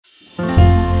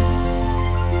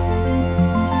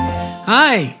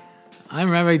Hi, I'm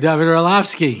Rabbi David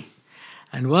Orlovsky,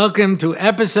 and welcome to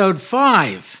episode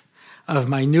 5 of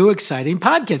my new exciting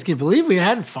podcast. Can you believe we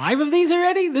had 5 of these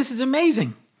already? This is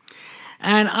amazing.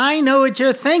 And I know what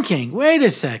you're thinking. Wait a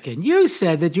second. You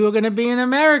said that you were going to be in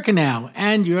America now,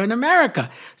 and you're in America.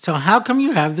 So how come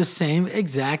you have the same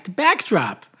exact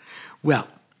backdrop? Well,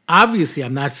 obviously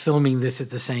I'm not filming this at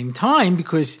the same time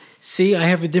because, see, I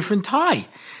have a different tie.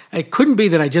 It couldn't be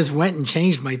that I just went and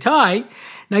changed my tie.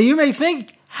 Now, you may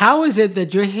think, how is it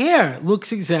that your hair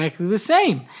looks exactly the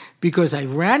same? Because I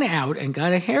ran out and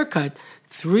got a haircut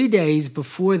 3 days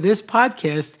before this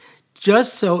podcast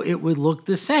just so it would look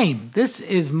the same. This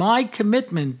is my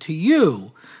commitment to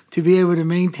you to be able to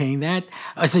maintain that.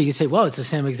 So you say, well, it's the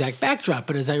same exact backdrop.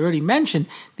 But as I already mentioned,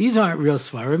 these aren't real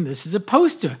Svarim. This is a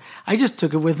poster. I just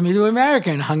took it with me to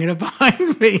America and hung it up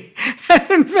behind me. And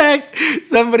in fact,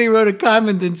 somebody wrote a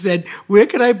comment and said, where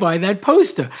can I buy that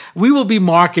poster? We will be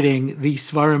marketing the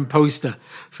Svarim poster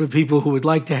for people who would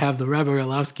like to have the Rabbi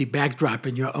Orlovsky backdrop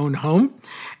in your own home.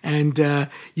 And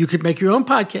you could make your own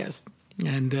podcast.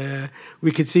 And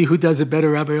we could see who does it better,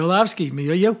 Rabbi Orlovsky, me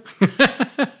or you.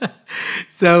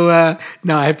 So,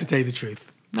 no, I have to tell you the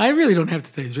truth. I really don't have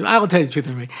to tell you the truth. I will tell you the truth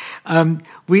anyway.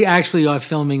 We actually are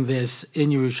filming this in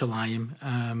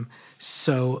Yerushalayim.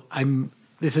 So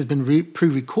this has been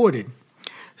pre-recorded.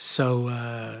 So,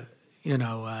 I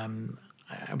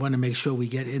want to make sure we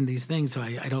get in these things so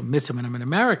I don't miss them when I'm in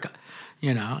America.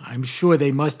 You know, I'm sure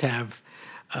they must have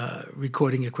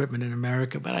recording equipment in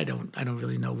America, but I don't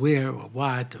really know where or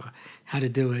what or how to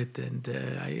do it. And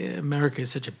America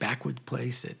is such a backward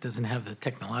place; it doesn't have the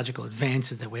technological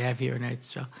advances that we have here in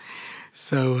Israel.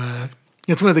 So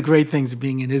it's one of the great things of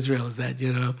being in Israel is that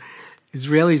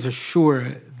Israelis are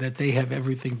sure that they have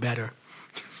everything better.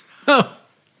 So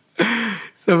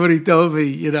somebody told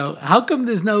me, how come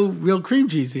there's no real cream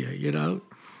cheese here?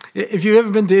 If you've ever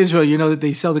been to Israel, you know that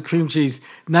they sell the cream cheese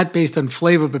not based on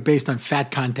flavor, but based on fat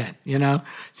content,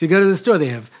 So you go to the store, they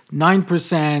have 9%,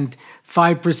 5%,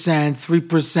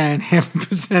 3%,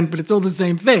 0.5%, but it's all the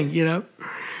same thing,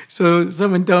 So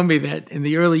someone told me that in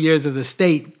the early years of the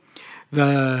state,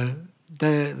 the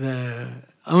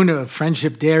owner of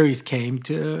Friendship Dairies came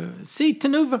to see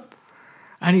Tenuva.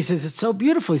 And he says, it's so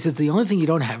beautiful. He says, the only thing you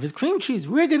don't have is cream cheese.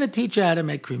 We're going to teach you how to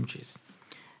make cream cheese.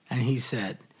 And he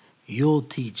said, you'll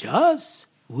teach us,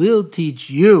 we'll teach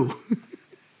you.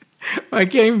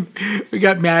 We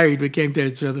got married. We came there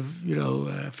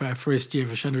for our first year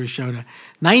for Shana Rishona.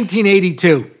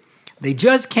 1982. They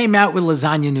just came out with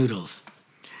lasagna noodles.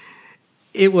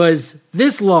 It was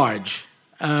this large.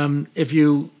 If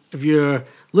you're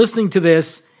listening to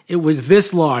this, it was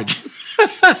this large.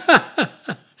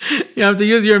 You have to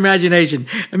use your imagination.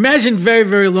 Imagine very,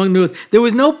 very long noodles. There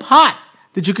was no pot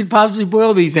that you could possibly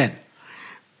boil these in.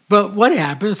 But what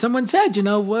happened? Someone said,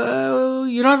 well,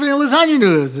 you don't have any lasagna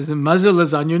noodles. There's a muzzle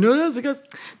lasagna noodles. He goes,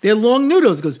 they're long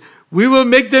noodles. He goes, we will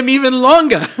make them even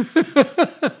longer.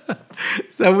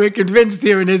 So we're convinced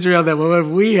here in Israel that what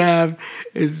we have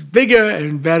is bigger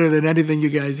and better than anything you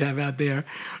guys have out there,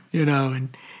 and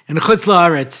Chutz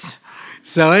La'aretz.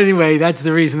 So anyway, that's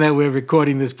the reason that we're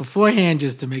recording this beforehand,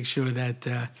 just to make sure that,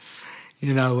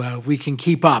 we can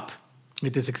keep up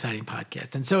with this exciting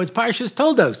podcast. And so it's Parshas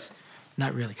Toldos.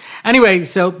 Not really. Anyway,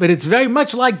 but it's very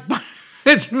much like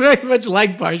Parshas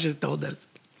Toldos.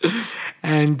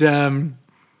 And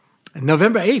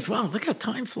November 8th, wow, look how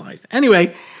time flies.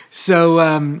 Anyway, so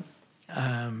what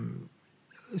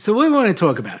do we want to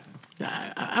talk about?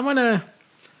 I want to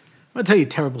tell you a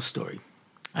terrible story.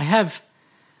 I have,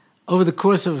 over the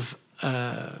course of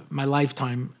my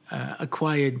lifetime,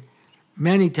 acquired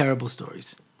many terrible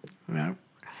stories.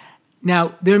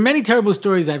 Now, there are many terrible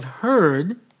stories I've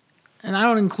heard, and I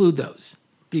don't include those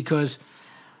because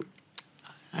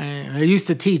I used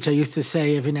to teach. I used to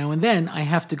say every now and then, I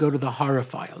have to go to the Horror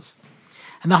Files.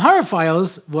 And the Horror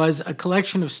Files was a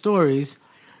collection of stories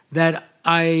that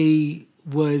I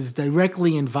was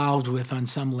directly involved with on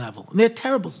some level. And they're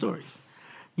terrible stories,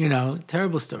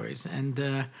 terrible stories. And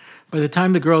by the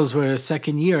time the girls were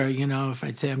second year, if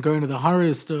I'd say I'm going to the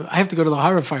horror store, I have to go to the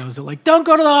Horror Files. They're like, don't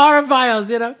go to the Horror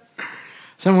Files,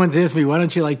 Someone's asked me, why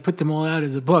don't you put them all out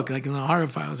as a book, like in the Horror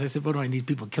Files? I said, what do I need?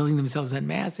 People killing themselves en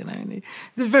masse? They're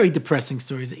very depressing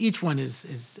stories. Each one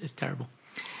is terrible.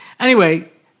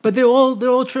 Anyway, but they're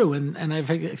all true, and I've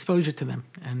had exposure to them.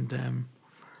 And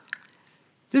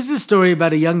this is a story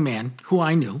about a young man who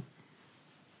I knew,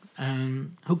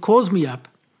 who calls me up,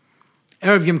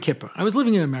 Erev Yom Kippur. I was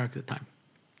living in America at the time.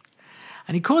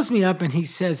 And he calls me up and he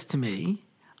says to me,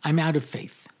 I'm out of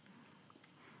faith.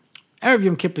 Erev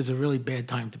Yom Kippur is a really bad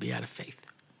time to be out of faith.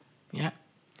 Yeah.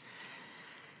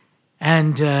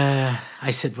 And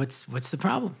I said, what's the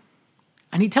problem?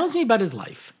 And he tells me about his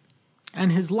life.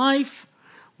 And his life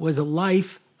was a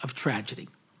life of tragedy.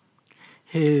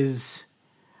 His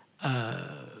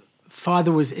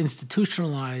father was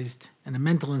institutionalized in a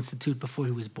mental institute before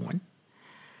he was born.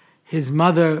 His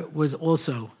mother was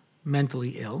also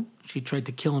mentally ill. She tried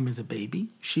to kill him as a baby.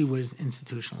 She was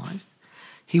institutionalized.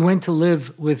 He went to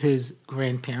live with his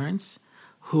grandparents,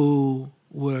 who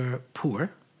were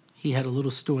poor. He had a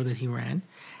little store that he ran,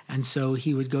 and so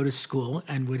he would go to school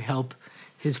and would help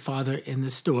his father in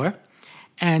the store.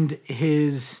 And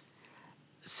his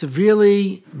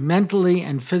severely mentally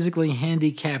and physically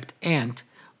handicapped aunt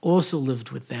also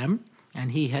lived with them,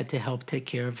 and he had to help take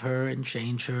care of her and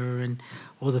change her and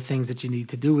all the things that you need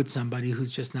to do with somebody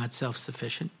who's just not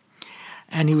self-sufficient.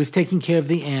 And he was taking care of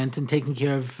the aunt and taking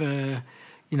care of,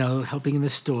 helping in the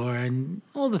store and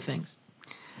all the things.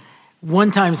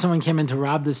 One time someone came in to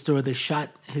rob the store. They shot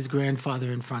his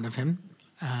grandfather in front of him,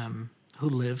 who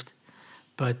lived,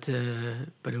 but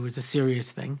it was a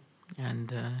serious thing.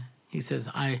 And he says,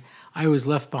 I was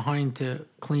left behind to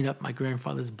clean up my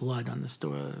grandfather's blood on the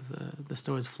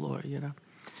store's floor,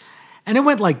 And it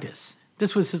went like this.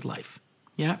 This was his life,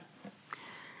 yeah?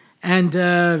 And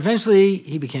eventually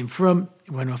he became frum,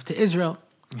 went off to Israel,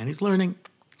 and he's learning,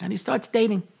 and he starts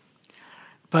dating.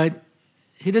 But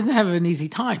he doesn't have an easy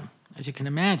time, as you can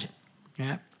imagine,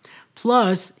 yeah?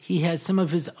 Plus, he has some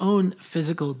of his own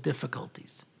physical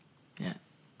difficulties, yeah?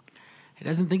 He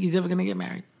doesn't think he's ever going to get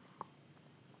married.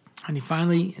 And he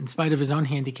finally, in spite of his own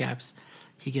handicaps,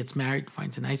 he gets married,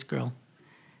 finds a nice girl.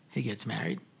 He gets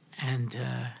married, and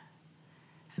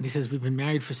he says, we've been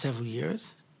married for several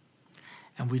years,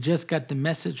 and we just got the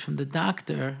message from the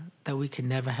doctor that we can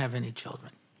never have any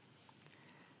children.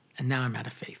 And now I'm out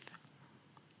of faith.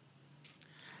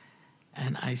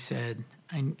 And I said,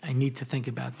 I need to think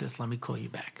about this. Let me call you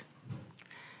back.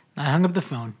 And I hung up the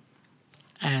phone,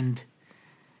 and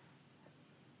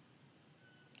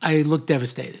I looked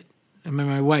devastated. I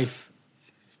remember my wife,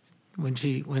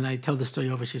 when I tell the story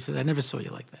over, she said, I never saw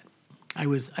you like that. I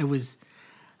was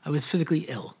physically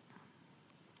ill.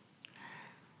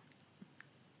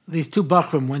 These two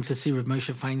Bachrim went to see Rav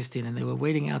Moshe Feinstein, and they were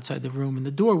waiting outside the room, and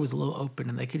the door was a little open,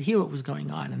 and they could hear what was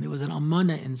going on, and there was an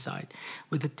almana inside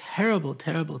with a terrible,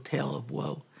 terrible tale of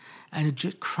woe, and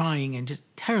just crying and just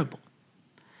terrible.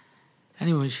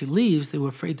 Anyway, when she leaves, they were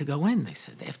afraid to go in. They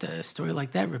said, after a story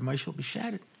like that, Rav Moshe will be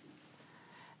shattered.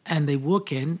 And they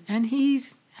walk in, and he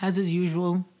has his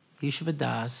usual Yeshiva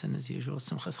Das and his usual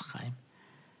Simchas Chaim.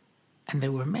 And they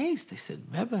were amazed. They said,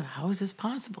 Rebbe, how is this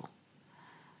possible?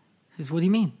 He says, what do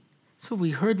you mean? So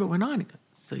we heard what went on.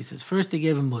 So he says, first they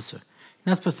gave him Musar. You're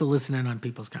not supposed to listen in on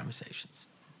people's conversations.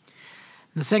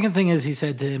 And the second thing is, he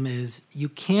said to him is, you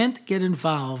can't get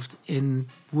involved in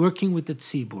working with the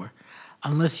tzibur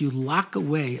unless you lock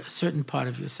away a certain part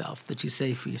of yourself that you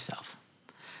say for yourself.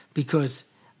 Because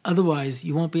otherwise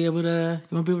you won't be able to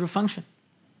function.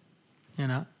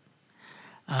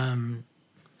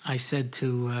 I said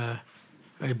to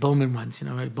Ray Bowman once,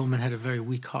 Ray Bowman had a very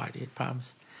weak heart. He had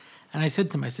problems. And I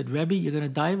said to him, Rebbe, you're going to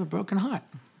die of a broken heart.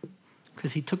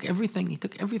 Because he took everything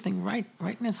right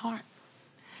in his heart.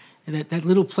 And that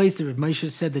little place that Rav Moshe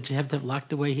said that you have to have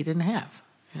locked away, he didn't have,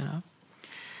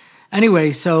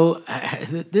 Anyway, so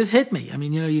this hit me.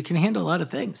 You can handle a lot of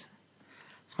things.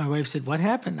 So my wife said, what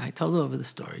happened? I told her over the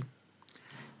story.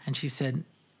 And she said,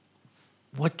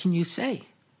 what can you say?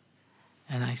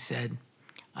 And I said,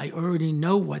 I already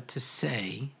know what to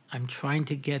say. I'm trying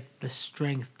to get the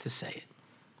strength to say it.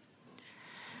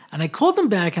 And I called him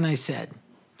back and I said,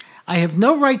 I have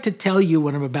no right to tell you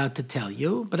what I'm about to tell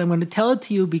you, but I'm going to tell it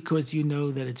to you because you know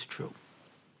that it's true.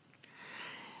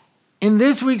 In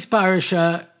this week's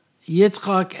parasha,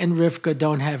 Yitzchak and Rivka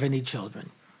don't have any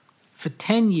children. For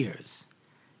 10 years.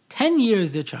 10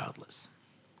 years they're childless.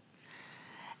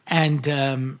 And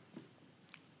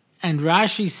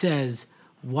Rashi says,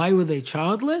 why were they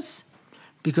childless?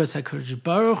 Because HaKadosh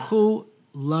Baruch Hu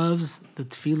loves the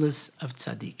tefillas of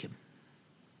tzaddikim.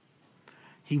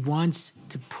 He wants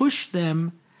to push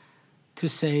them to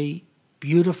say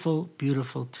beautiful,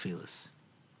 beautiful tefillas.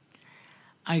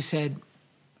 I said,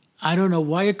 I don't know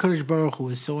why HaKadosh Baruch Hu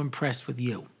is so impressed with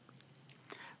you,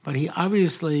 but he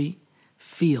obviously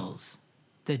feels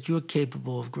that you're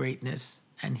capable of greatness,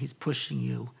 and he's pushing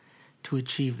you to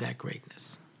achieve that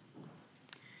greatness.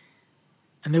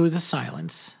 And there was a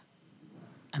silence,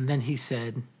 and then he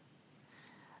said,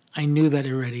 I knew that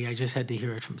already, I just had to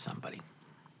hear it from somebody.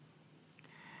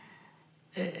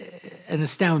 An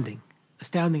astounding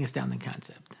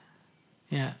concept.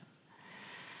 Yeah.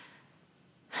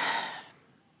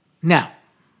 Now,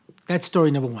 that's story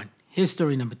number one. Here's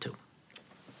story number two.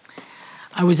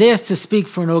 I was asked to speak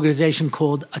for an organization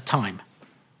called A Time.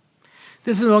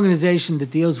 This is an organization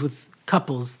that deals with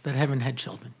couples that haven't had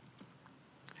children.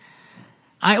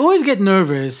 I always get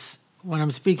nervous when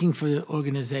I'm speaking for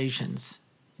organizations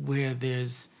where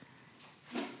there's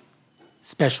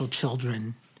special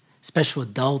children, special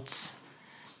adults,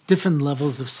 different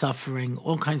levels of suffering,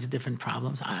 all kinds of different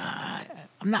problems.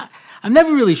 I'm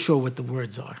never really sure what the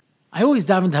words are. I always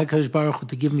daven to HaKadosh Baruch Hu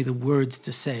to give me the words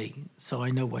to say so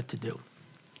I know what to do.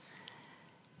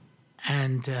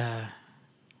 And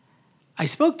I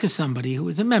spoke to somebody who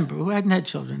was a member who hadn't had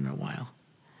children in a while.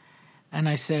 And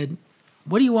I said,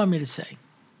 what do you want me to say?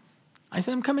 I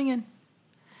said, I'm coming in.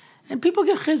 And people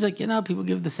give chizuk, people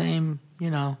give the same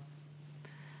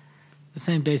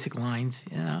basic lines,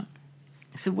 I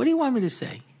said, what do you want me to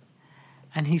say?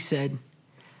 And he said,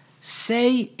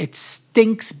 say it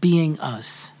stinks being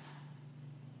us.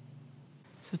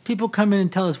 So people come in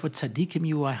and tell us what tzaddikim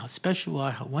you are, how special you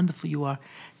are, how wonderful you are.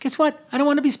 Guess what? I don't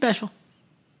want to be special.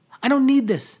 I don't need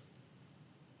this.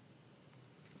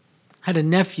 I had a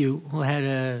nephew who had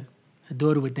a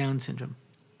daughter with Down syndrome.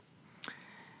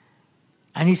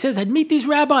 And he says, I'd meet these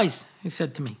rabbis, he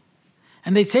said to me.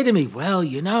 And they'd say to me, well,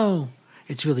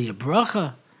 it's really a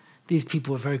bracha. These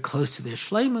people are very close to their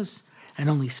shleimus, and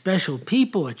only special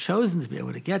people are chosen to be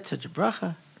able to get such a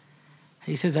bracha.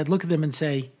 He says, I'd look at them and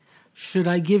say, should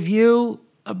I give you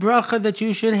a bracha that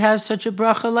you should have such a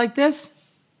bracha like this?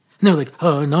 And they're like,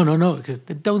 oh, no, because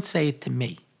don't say it to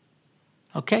me,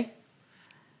 okay?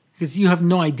 Because you have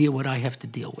no idea what I have to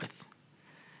deal with.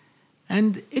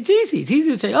 And it's easy. It's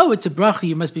easy to say, oh, it's a bracha,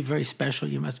 you must be very special,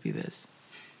 you must be this.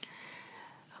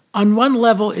 On one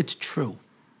level, it's true.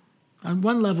 On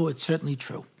one level, it's certainly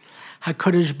true.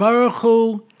 HaKadosh Baruch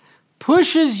Hu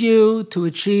pushes you to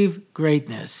achieve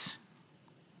greatness.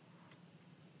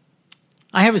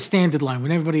 I have a standard line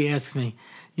when everybody asks me,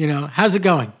 how's it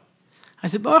going? I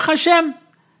said, Baruch Hashem,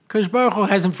 HaKadosh Baruch Hu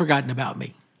hasn't forgotten about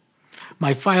me.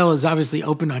 My file is obviously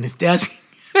open on his desk,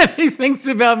 and he thinks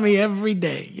about me every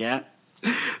day, yeah?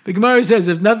 The Gemara says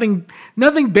if nothing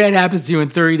bad happens to you in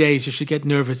 30 days, you should get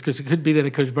nervous because it could be that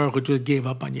HaKadosh Baruch Hu just gave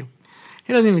up on you.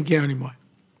 He doesn't even care anymore.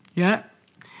 Yeah?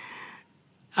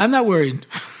 I'm not worried.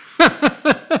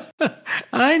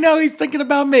 I know he's thinking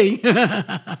about me.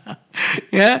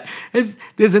 Yeah?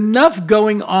 There's enough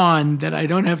going on that I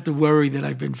don't have to worry that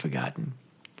I've been forgotten.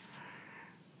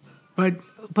 But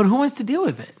who wants to deal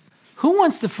with it? Who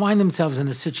wants to find themselves in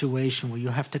a situation where you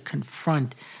have to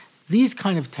confront these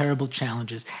kind of terrible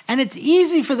challenges? And it's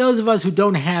easy for those of us who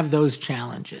don't have those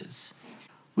challenges.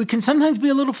 We can sometimes be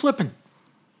a little flippant.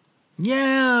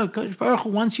 Yeah, Kodesh Baruch Hu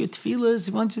wants your tefillahs,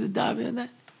 he wants you to daven that.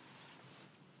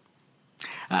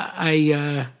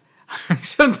 I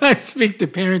sometimes speak to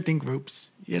parenting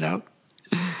groups,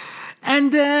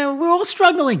 and we're all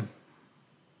struggling.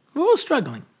 We should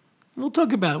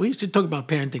talk about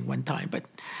parenting one time, but,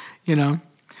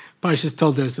 Parshas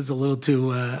told us it's a little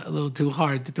too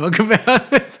hard to talk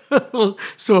about. It's a little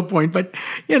sore point, but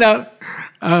you got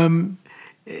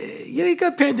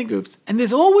parenting groups, and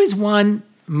there's always one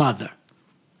mother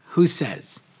who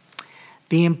says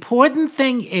the important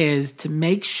thing is to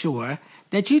make sure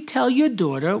that you tell your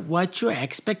daughter what your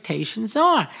expectations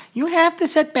are. You have to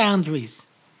set boundaries.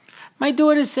 My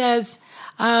daughter says,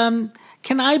 can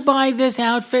I buy this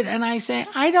outfit? And I say,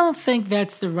 I don't think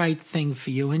that's the right thing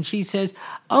for you. And she says,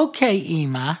 okay,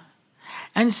 Ima.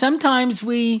 And sometimes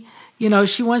she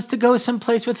wants to go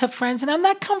someplace with her friends, and I'm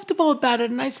not comfortable about it.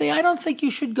 And I say, I don't think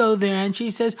you should go there. And she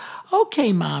says,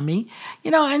 okay, Mommy.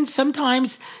 And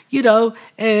sometimes,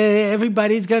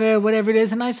 everybody's going to whatever it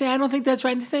is. And I say, I don't think that's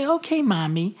right. And they say, okay,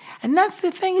 Mommy. And that's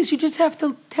the thing is you just have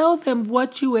to tell them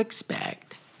what you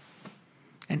expect.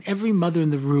 And every mother in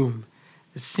the room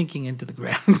is sinking into the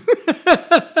ground.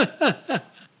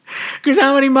 Because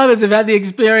how many mothers have had the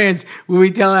experience where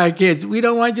we tell our kids, we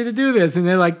don't want you to do this. And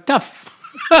they're like, tough.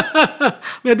 I'm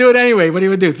going to do it anyway. What are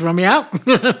you going to do? Throw me out?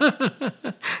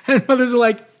 And mothers are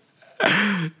like,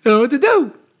 I don't know what to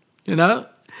do.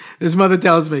 This mother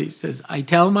tells me, she says, I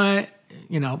tell my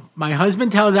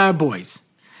husband tells our boys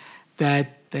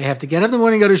that they have to get up in the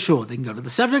morning and go to shul. They can go to the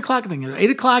 7 o'clock, they can go to 8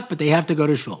 o'clock, but they have to go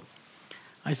to shul.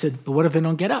 I said, but what if they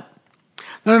don't get up?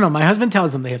 No. My husband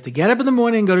tells them they have to get up in the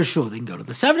morning and go to shul. They can go to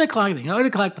the 7 o'clock, they can go to 8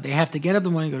 o'clock, but they have to get up in the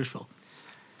morning and go to shul.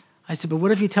 I said, but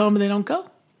what if you tell them they don't go?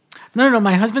 No.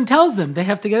 My husband tells them they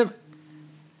have to get up.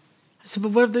 I said,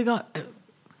 but what if they go?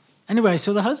 Anyway, I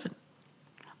saw the husband.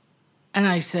 And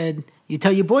I said, you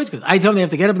tell your boys, because I tell them they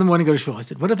have to get up in the morning and go to shul. I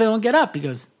said, what if they don't get up? He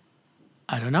goes,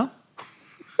 I don't know.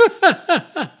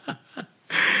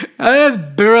 That's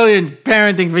brilliant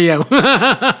parenting for you.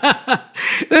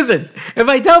 Listen, if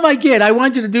I tell my kid, I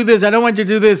want you to do this, I don't want you to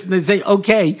do this, and they say,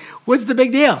 okay, what's the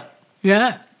big deal?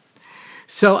 Yeah.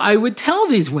 So I would tell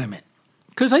these women,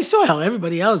 because I saw how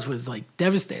everybody else was like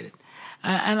devastated.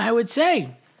 And I'd say,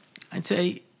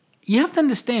 you have to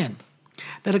understand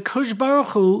that HaKadosh Baruch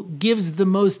Hu gives the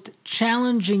most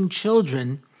challenging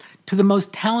children to the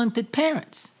most talented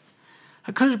parents.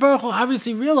 HaKadosh Baruch Hu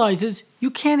obviously realizes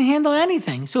you can't handle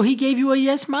anything, so he gave you a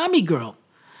yes mommy girl.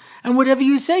 And whatever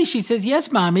you say, she says,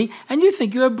 yes, mommy, and you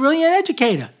think you're a brilliant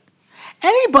educator.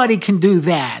 Anybody can do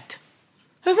that.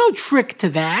 There's no trick to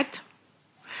that.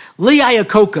 Lee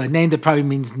Iacocca, a name that probably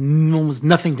means almost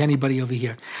nothing to anybody over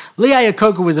here. Lee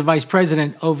Iacocca was a vice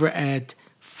president over at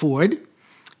Ford,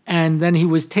 and then he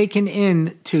was taken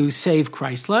in to save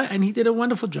Chrysler, and he did a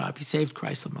wonderful job. He saved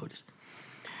Chrysler Motors.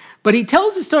 But he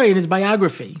tells a story in his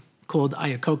biography called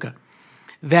Iacocca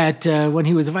that when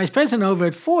he was a vice president over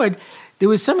at Ford, there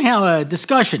was somehow a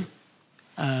discussion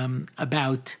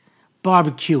about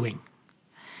barbecuing.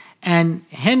 And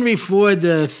Henry Ford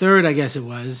III, I guess it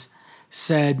was,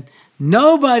 said,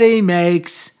 nobody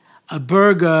makes a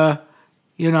burger,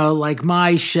 like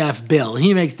my chef Bill.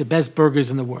 He makes the best burgers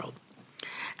in the world.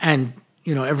 And,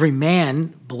 every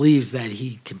man believes that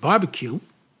he can barbecue,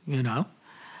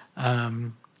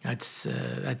 That's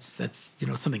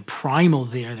something primal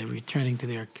there. They're returning to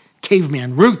their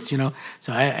caveman roots,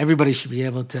 So everybody should be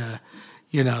able to,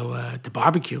 to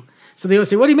barbecue. So they all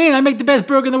say, what do you mean? I make the best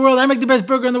burger in the world. I make the best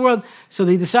burger in the world. So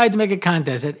they decide to make a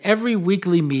contest. At every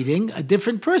weekly meeting, a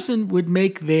different person would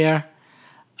make their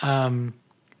hamburger.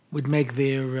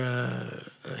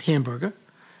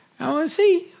 I want to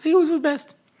see who was the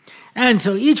best. And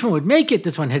so each one would make it.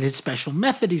 This one had his special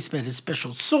method. He had his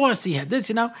special sauce. He had this,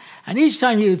 And each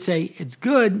time he would say, it's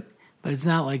good, but it's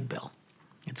not like Bill.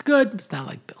 It's good, but it's not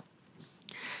like Bill.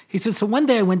 He said, so one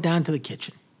day I went down to the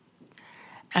kitchen.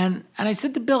 And I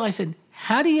said to Bill, I said,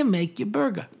 how do you make your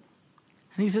burger?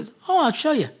 And he says, I'll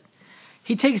show you.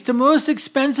 He takes the most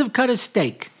expensive cut of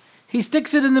steak. He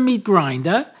sticks it in the meat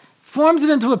grinder, forms it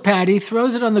into a patty,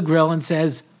 throws it on the grill, and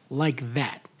says, like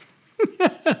that.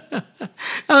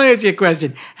 I'll ask you a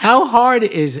question. How hard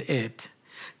is it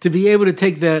to be able to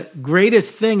take the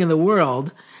greatest thing in the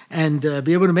world and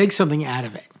be able to make something out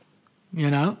of it?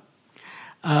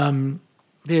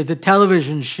 There's a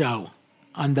television show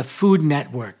on the Food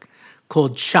Network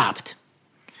called Chopped.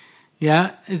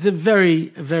 Yeah, it's a very,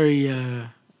 very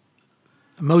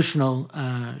emotional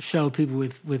show. People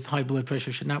with high blood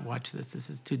pressure should not watch this. This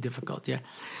is too difficult, yeah.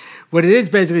 What it is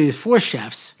basically is 4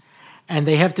 chefs, and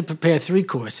they have to prepare 3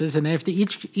 courses, and after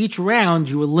each round,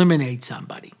 you eliminate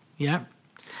somebody, yeah?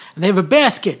 And they have a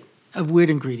basket of weird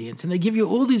ingredients, and they give you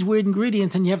all these weird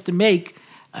ingredients, and you have to make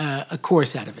a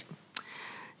course out of it.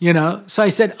 So I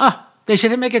said, they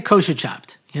should make a kosher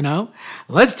chopped,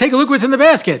 Let's take a look what's in the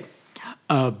basket.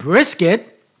 A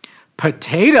brisket,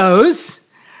 potatoes,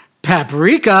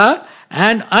 paprika,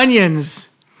 and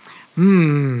onions.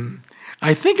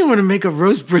 I think I'm going to make a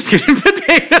roast brisket and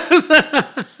potatoes.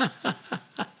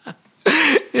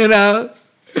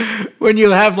 When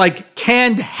you have like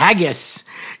canned haggis,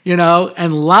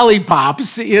 and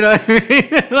lollipops, what I mean?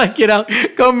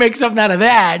 Go make something out of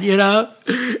that,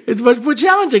 It's much more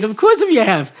challenging. Of course, if you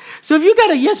have. So if you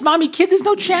got a yes, mommy kid, there's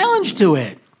no challenge to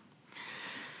it.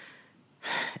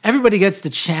 Everybody gets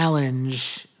the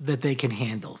challenge that they can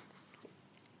handle.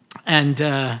 And,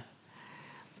 I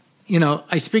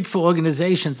speak for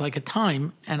organizations like A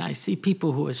Time, and I see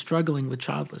people who are struggling with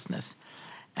childlessness.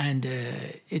 And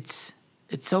it's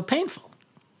so painful.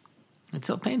 It's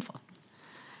so painful.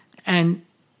 And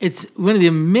it's one of the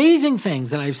amazing things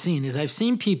that I've seen is I've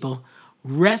seen people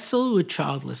wrestle with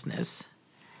childlessness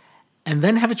and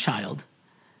then have a child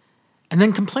and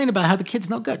then complain about how the kid's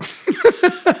no good.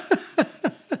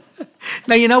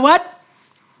 Now, you know what?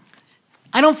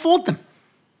 I don't fault them.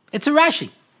 It's a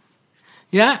Rashi.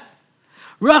 Yeah?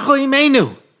 Rachel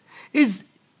Imenu is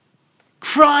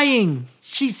crying.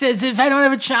 She says, if I don't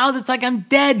have a child, it's like I'm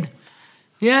dead.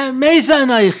 Yeah? Mesa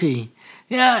Anaichi.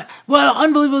 Yeah, what an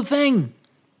unbelievable thing.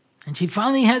 And she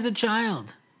finally has a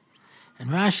child. And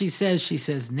Rashi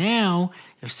says, now,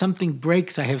 if something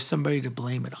breaks, I have somebody to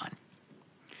blame it on.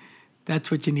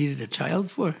 That's what you needed a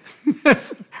child for?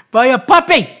 Buy a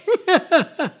puppy.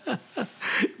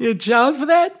 You a child for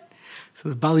that? So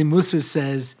the Bali Musa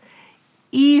says,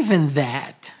 even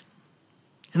that.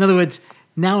 In other words,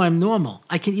 now I'm normal.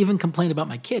 I can even complain about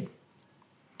my kid.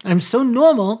 I'm so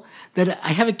normal that I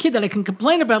have a kid that I can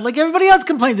complain about like everybody else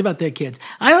complains about their kids.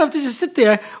 I don't have to just sit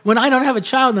there when I don't have a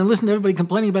child and listen to everybody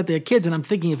complaining about their kids and I'm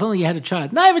thinking, if only you had a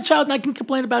child. Now I have a child and I can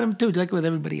complain about him too, like with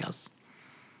everybody else.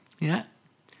 Yeah?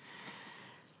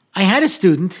 I had a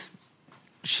student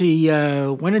she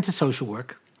went into social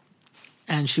work,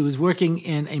 and she was working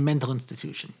in a mental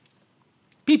institution.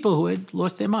 People who had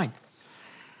lost their mind.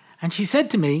 And she said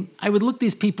to me, I would look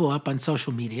these people up on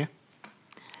social media,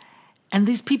 and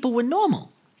these people were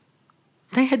normal.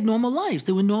 They had normal lives.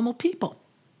 They were normal people.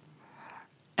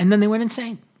 And then they went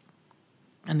insane,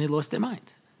 and they lost their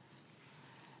minds.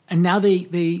 And now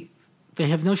they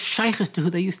have no shaykhs to who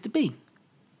they used to be.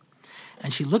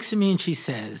 And she looks at me and she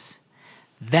says,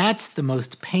 that's the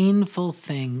most painful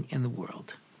thing in the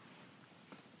world.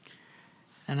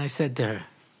 And I said to her,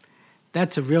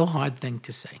 that's a real hard thing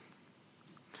to say.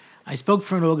 I spoke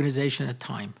for an organization at a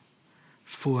time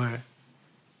for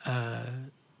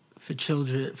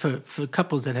children, for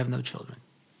couples that have no children.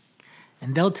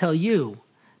 And they'll tell you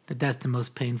that that's the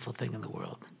most painful thing in the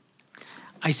world.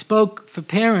 I spoke for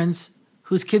parents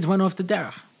whose kids went off the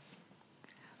derech,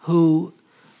 who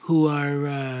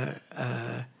are,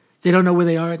 they don't know where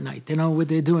they are at night. They don't know what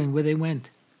they're doing, where they went.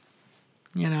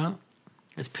 You know,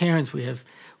 as parents, we have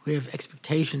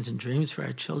expectations and dreams for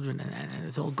our children, and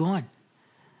it's all gone.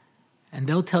 And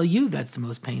they'll tell you that's the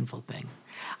most painful thing.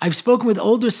 I've spoken with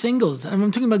older singles, and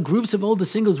I'm talking about groups of older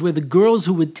singles where the girls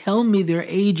who would tell me their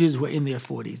ages were in their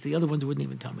 40s. The other ones wouldn't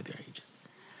even tell me their ages.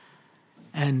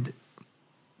 And,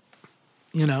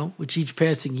 you know, with each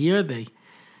passing year, they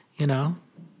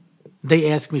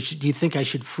ask me, do you think I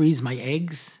should freeze my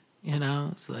eggs, you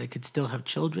know, so I could still have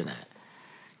children?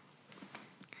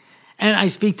 And I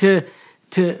speak to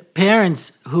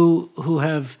parents who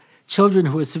have children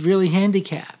who are severely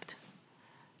handicapped,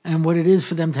 and what it is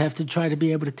for them to have to try to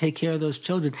be able to take care of those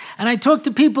children. And I talk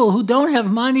to people who don't have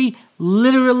money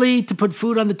literally to put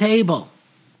food on the table.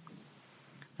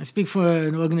 I speak for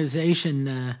an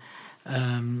organization,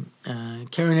 Karen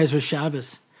Ezra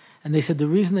Shabbos, and they said the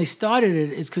reason they started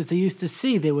it is because they used to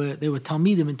see they were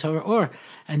Talmidim in Torah Or,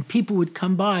 and people would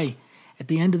come by at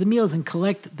the end of the meals and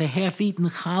collect the half-eaten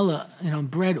challah,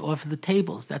 bread off of the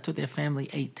tables. That's what their family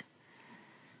ate.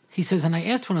 He says, and I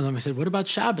asked one of them, I said, what about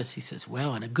Shabbos? He says,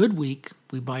 well, in a good week,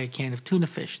 we buy a can of tuna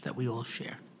fish that we all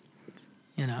share.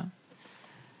 You know?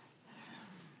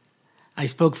 I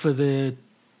spoke for the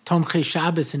Tomchei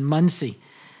Shabbos in Muncie,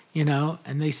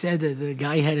 and they said that the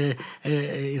guy had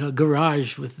a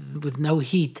garage with no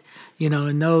heat,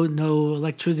 and no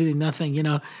electricity, nothing,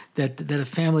 that a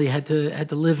family had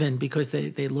to live in because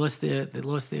they lost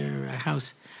their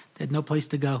house. They had no place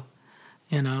to go.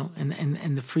 In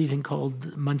the freezing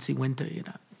cold Muncie winter,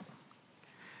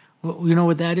 Well, you know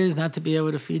what that is? Not to be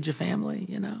able to feed your family,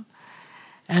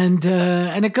 And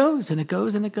it goes, and it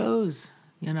goes, and it goes,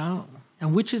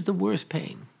 And which is the worst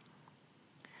pain?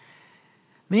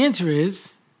 The answer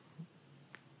is,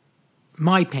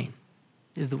 my pain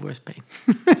is the worst pain.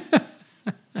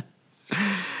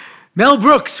 Mel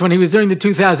Brooks, when he was doing the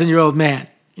 2,000-Year-Old Man,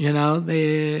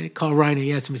 Carl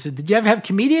Reiner asked him, he said, did you ever have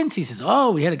comedians? He says,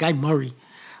 oh, we had a guy, Murray.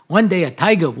 One day a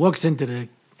tiger walks into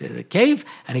the cave,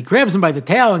 and he grabs him by the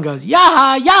tail and goes,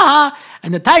 yaha, yaha,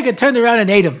 and the tiger turned around and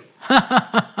ate him.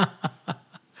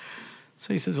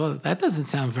 So he says, well, that doesn't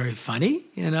sound very funny,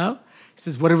 He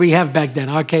says, what did we have back then,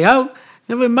 RKO?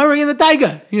 Then we're Murray and the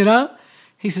tiger,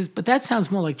 He says, but that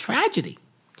sounds more like tragedy.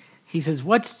 He says,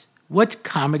 what's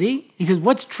comedy? He says,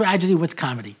 what's tragedy, what's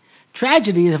comedy?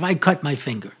 Tragedy is if I cut my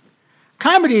finger.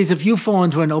 Comedy is if you fall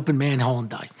into an open manhole and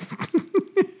die.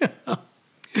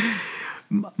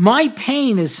 My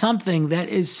pain is something that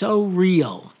is so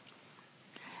real.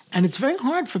 And it's very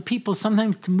hard for people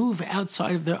sometimes to move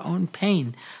outside of their own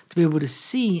pain, to be able to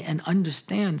see and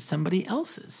understand somebody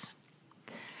else's.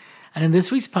 And in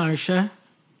this week's parsha,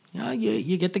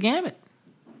 you get the gamut.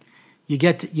 You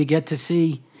get to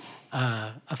see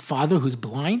a father who's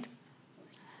blind,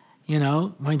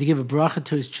 wanting to give a bracha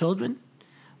to his children.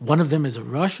 One of them is a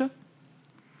rasha.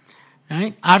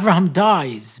 Right? Avraham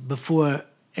dies before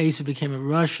Esau became a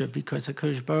rasha because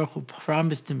HaKadosh Baruch Hu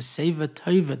promised him seva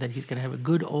tova, that he's going to have a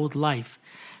good old life.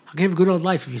 How can you have a good old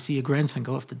life if you see your grandson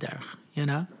go off the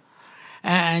derech,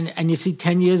 And you see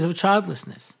 10 years of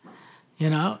childlessness,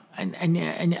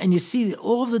 and you see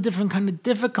all the different kind of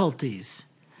difficulties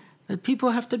that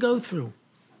people have to go through.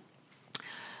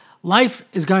 Life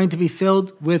is going to be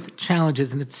filled with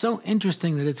challenges, and it's so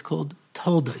interesting that it's called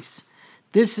Toldos.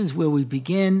 This is where we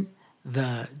begin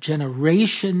the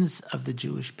generations of the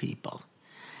Jewish people.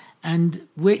 And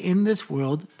we're in this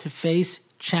world to face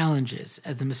challenges.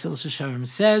 As the Mesilas Yesharim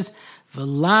says,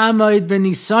 V'lamoid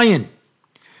b'nisayon.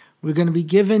 We're going to be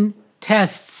given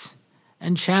tests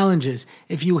and challenges.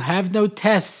 If you have no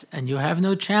tests and you have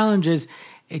no challenges,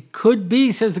 it could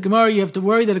be, says the Gemara, you have to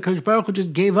worry that HaKadosh Baruch Hu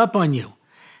just gave up on you.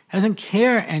 Doesn't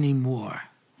care anymore.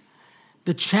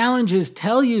 The challenges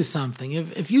tell you something.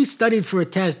 If you studied for a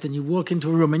test and you walk into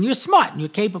a room and you're smart and you're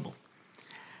capable,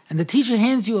 and the teacher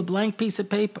hands you a blank piece of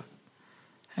paper,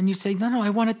 and you say, no, I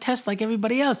want to test like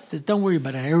everybody else. He says, don't worry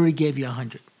about it. I already gave you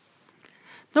 100.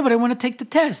 No, but I want to take the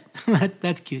test.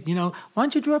 That's cute. Why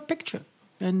don't you draw a picture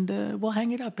and we'll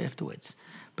hang it up afterwards.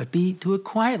 But do it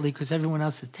quietly because everyone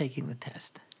else is taking the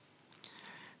test.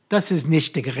 Das ist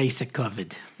nicht der große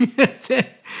COVID.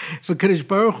 For Kadosh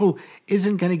Baruch Hu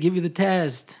isn't going to give you the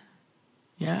test.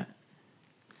 Yeah.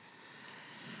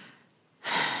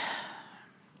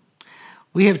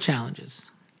 We have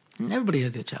challenges. Everybody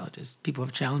has their challenges. People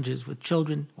have challenges with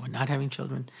children or not having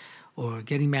children or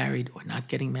getting married or not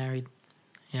getting married.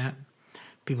 Yeah.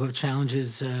 People have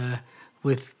challenges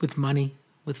with money,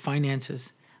 with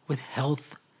finances, with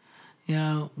health,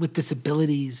 with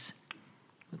disabilities,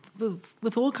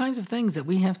 with all kinds of things that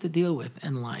we have to deal with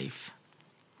in life.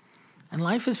 And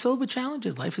life is filled with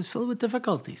challenges. Life is filled with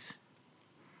difficulties.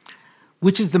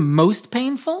 Which is the most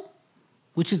painful?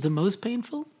 Which is the most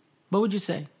painful? What would you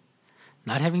say?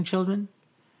 Not having children?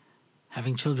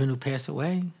 Having children who pass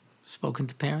away? Spoken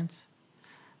to parents?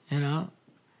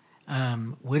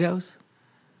 Widows?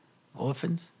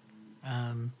 Orphans?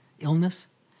 Illness?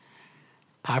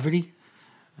 Poverty?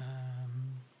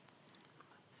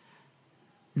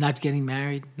 Not getting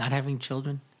married, not having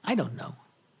children. I don't know.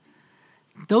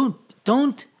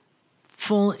 Don't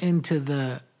fall into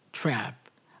the trap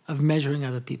of measuring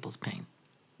other people's pain.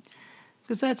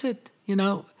 Because that's it.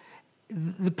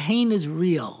 The pain is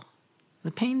real.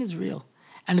 The pain is real.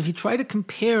 And if you try to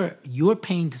compare your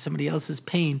pain to somebody else's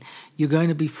pain, you're going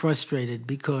to be frustrated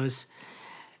because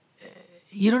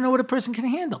you don't know what a person can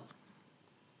handle.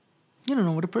 You don't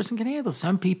know what a person can handle.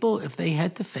 Some people, if they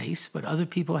had to face what other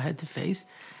people had to face,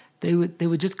 they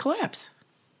would just collapse.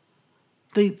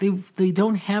 They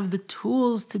don't have the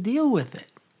tools to deal with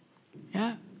it.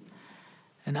 Yeah.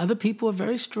 And other people are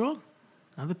very strong.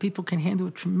 Other people can handle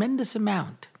a tremendous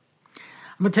amount.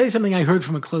 I'm going to tell you something I heard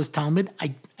from a close Talmud.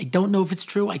 I don't know if it's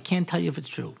true. I can't tell you if it's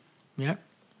true. Yeah.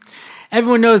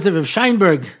 Everyone knows that Rav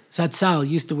Scheinberg Zatzal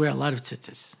used to wear a lot of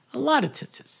tzitzis. A lot of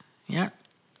tzitzis. Yeah.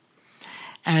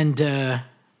 And I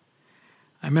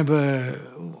remember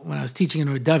when I was teaching in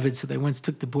Or David, so they once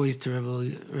took the boys to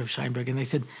Rav Scheinberg, and they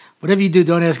said, whatever you do,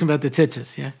 don't ask him about the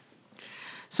tzitzis, yeah?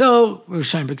 So Rav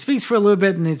Scheinberg speaks for a little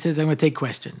bit, and he says, I'm going to take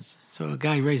questions. So a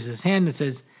guy raises his hand and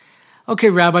says,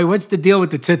 okay, Rabbi, what's the deal with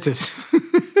the tzitzis?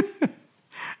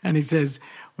 And he says,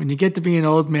 when you get to be an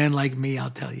old man like me,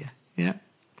 I'll tell you, yeah?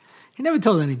 He never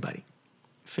told anybody,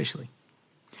 officially.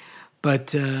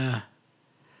 But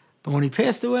when he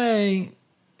passed away,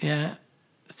 yeah,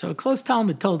 so a close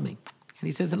Talmud told me, and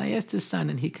he says, and I asked his son,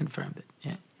 and he confirmed it.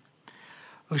 Yeah,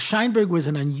 Rav Scheinberg was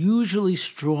an unusually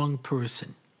strong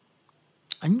person.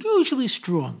 Unusually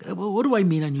strong. What do I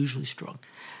mean unusually strong?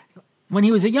 When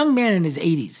he was a young man in his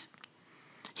 80s,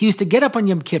 he used to get up on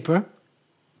Yom Kippur,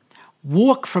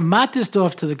 walk from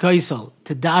Matisdorf to the Kaisel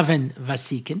to daven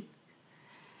Vasikin,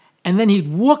 and then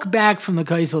he'd walk back from the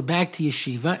Kaisel back to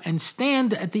Yeshiva and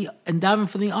stand and daven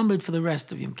for the Amud for the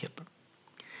rest of Yom Kippur.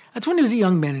 That's when he was a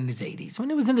young man in his 80s. When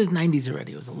he was in his 90s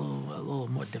already, it was a little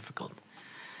more difficult.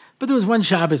 But there was one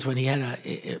Shabbos when he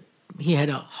had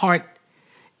a heart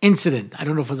incident. I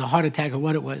don't know if it was a heart attack or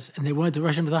what it was, and they wanted to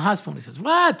rush him to the hospital. And he says,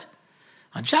 "What?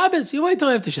 On Shabbos? You wait till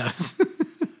after Shabbos."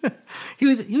 He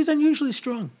was unusually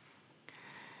strong,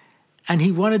 and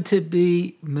he wanted to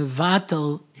be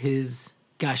mevatel his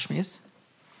gashmias,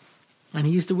 and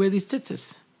he used to wear these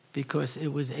tzitzis because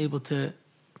it was able to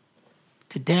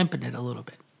dampen it a little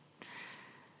bit.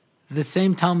 The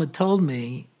same Talmud told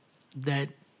me that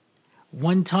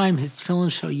one time his tefillin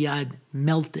shoyad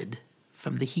melted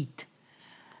from the heat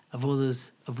of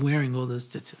wearing all those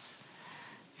tzitzis.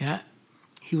 Yeah,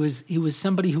 he was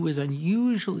somebody who was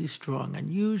unusually strong,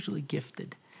 unusually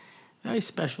gifted, very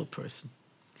special person.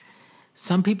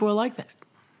 Some people are like that.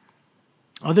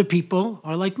 Other people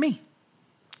are like me.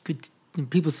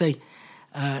 People say,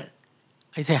 I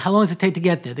say, how long does it take to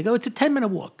get there? They go, it's a 10-minute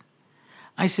walk.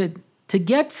 I said, to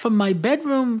get from my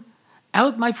bedroom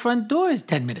out my front door is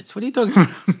 10 minutes. What are you talking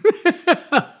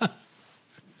about?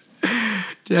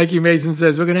 Jackie Mason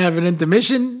says, we're going to have an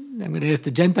intermission. I'm going to ask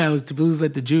the Gentiles to please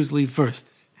let the Jews leave first.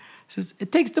 He says,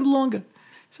 it takes them longer.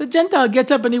 So the Gentile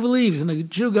gets up and he leaves. And the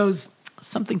Jew goes,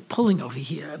 something pulling over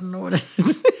here. I don't know what it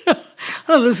is. I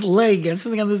don't know, this leg. There's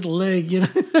something on this leg.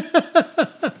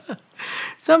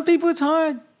 Some people it's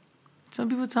hard. Some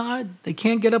people it's hard. They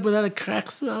can't get up without a crack.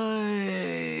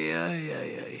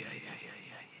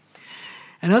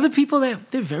 And other people, they're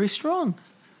very strong.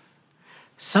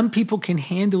 Some people can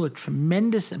handle a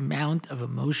tremendous amount of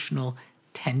emotional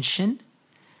tension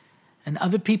And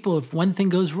other people, if one thing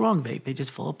goes wrong, they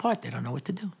just fall apart. They don't know what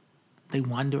to do. They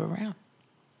wander around.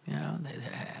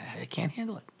 They can't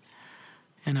handle it.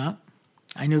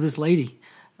 I knew this lady,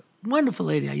 wonderful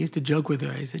lady. I used to joke with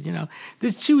her. I said,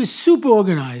 she was super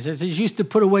organized. I said, she used to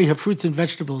put away her fruits and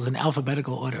vegetables in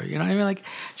alphabetical order. You know what I mean? Like,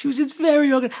 she was just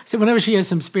very organized. So whenever she has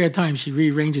some spare time, she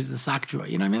rearranges the sock drawer.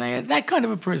 You know what I mean? Like, that kind of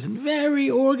a person, very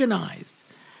organized.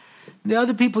 The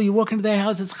other people, you walk into their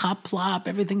house, it's chop plop,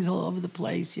 everything's all over the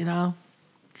place,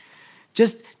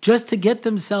 Just to get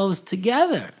themselves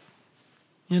together,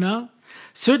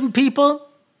 Certain people,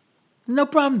 no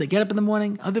problem. They get up in the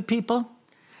morning. Other people,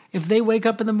 if they wake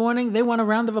up in the morning, they want a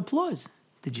round of applause.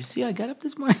 Did you see I got up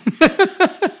this morning?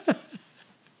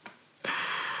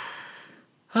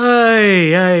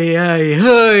 Ay, ay, ay,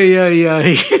 ay, ay,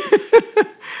 ay.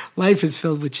 Life is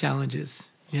filled with challenges,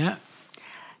 yeah?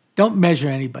 Don't measure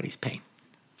anybody's pain.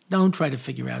 Don't try to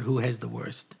figure out who has the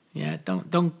worst. Yeah, don't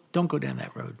go down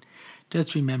that road.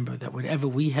 Just remember that whatever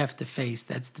we have to face,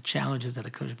 that's the challenges that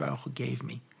HaKadosh Baruch Hu gave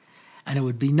me. And it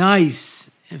would be nice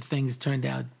if things turned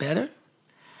out better.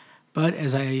 But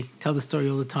as I tell the story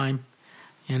all the time,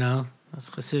 this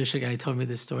Hasidic guy told me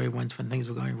this story once when things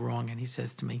were going wrong, and he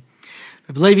says to me,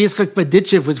 Rabbi Levi Yitzchak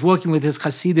Baditchev was working with his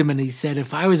Hasidim, and he said,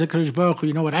 if I was a HaKadosh Baruch Hu,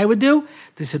 you know what I would do?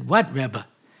 They said, what, Rebbe?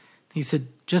 He said,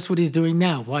 just what he's doing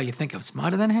now. Why, you think I'm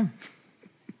smarter than him?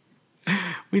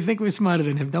 We think we're smarter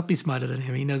than him. Don't be smarter than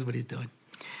him. He knows what he's doing.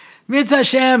 Mitzvah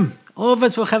Hashem, all of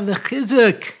us will have the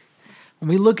chizuk. When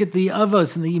we look at the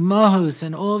avos and the imahos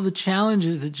and all the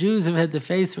challenges the Jews have had to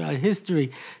face throughout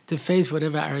history, to face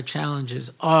whatever our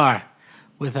challenges are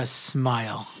with a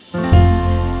smile.